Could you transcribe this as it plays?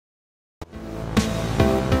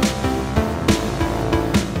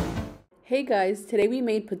Hey guys, today we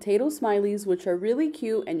made potato smileys, which are really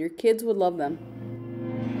cute and your kids would love them.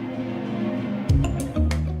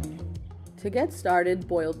 To get started,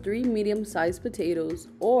 boil 3 medium-sized potatoes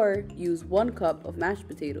or use 1 cup of mashed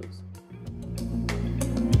potatoes.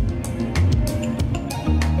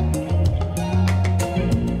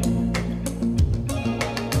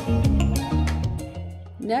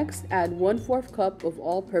 Next, add 1/4 cup of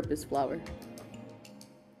all-purpose flour,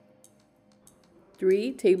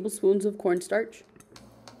 3 tablespoons of cornstarch,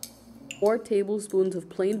 4 tablespoons of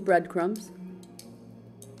plain breadcrumbs,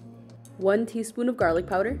 1 teaspoon of garlic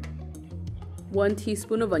powder, 1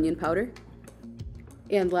 teaspoon of onion powder,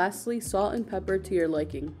 and lastly, salt and pepper to your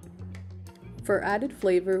liking. For added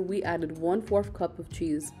flavor, we added 1/4 cup of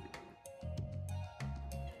cheese.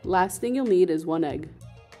 Last thing you'll need is 1 egg.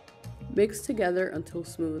 Mix together until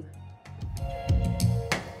smooth.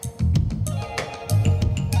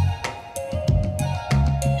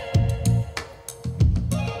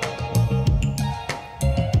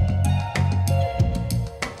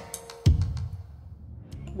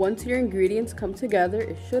 Once your ingredients come together,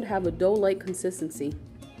 it should have a dough-like consistency.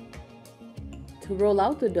 To roll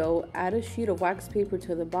out the dough, add a sheet of wax paper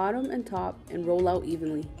to the bottom and top and roll out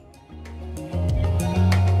evenly.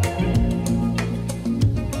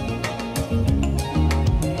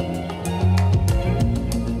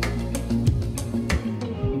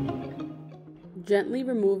 Gently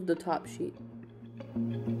remove the top sheet.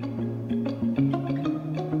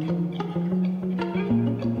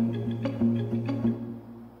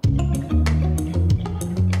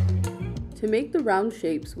 To make the round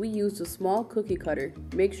shapes, we used a small cookie cutter.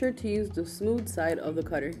 Make sure to use the smooth side of the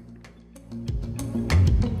cutter.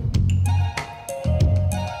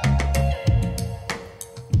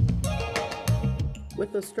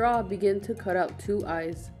 With a straw, begin to cut out 2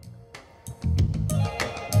 eyes.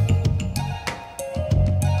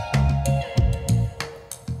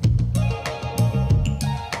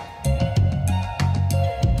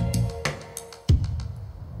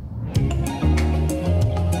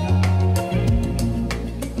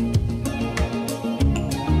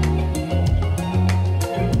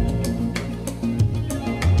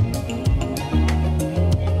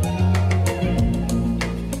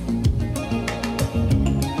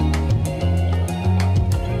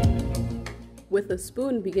 With a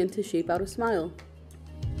spoon, begin to shape out a smile.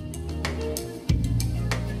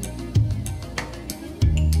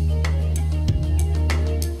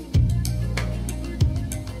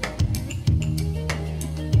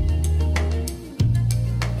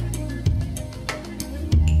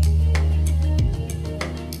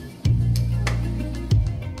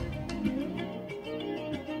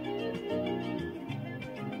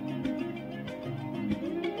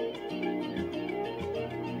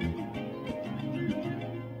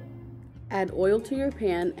 Add oil to your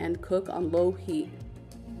pan and cook on low heat.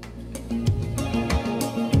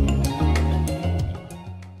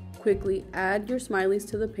 Quickly add your smileys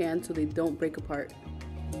to the pan so they don't break apart.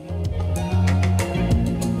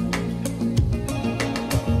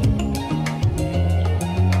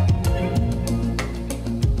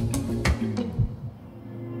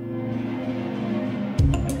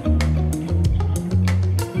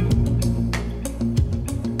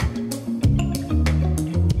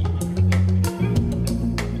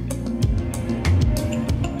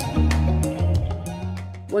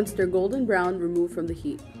 Once they're golden brown, remove from the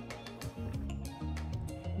heat.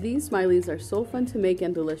 These smileys are so fun to make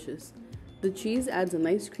and delicious. The cheese adds a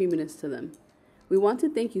nice creaminess to them. We want to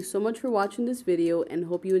thank you so much for watching this video and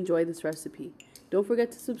hope you enjoy this recipe. Don't forget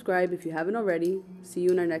to subscribe if you haven't already. See you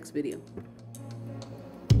in our next video.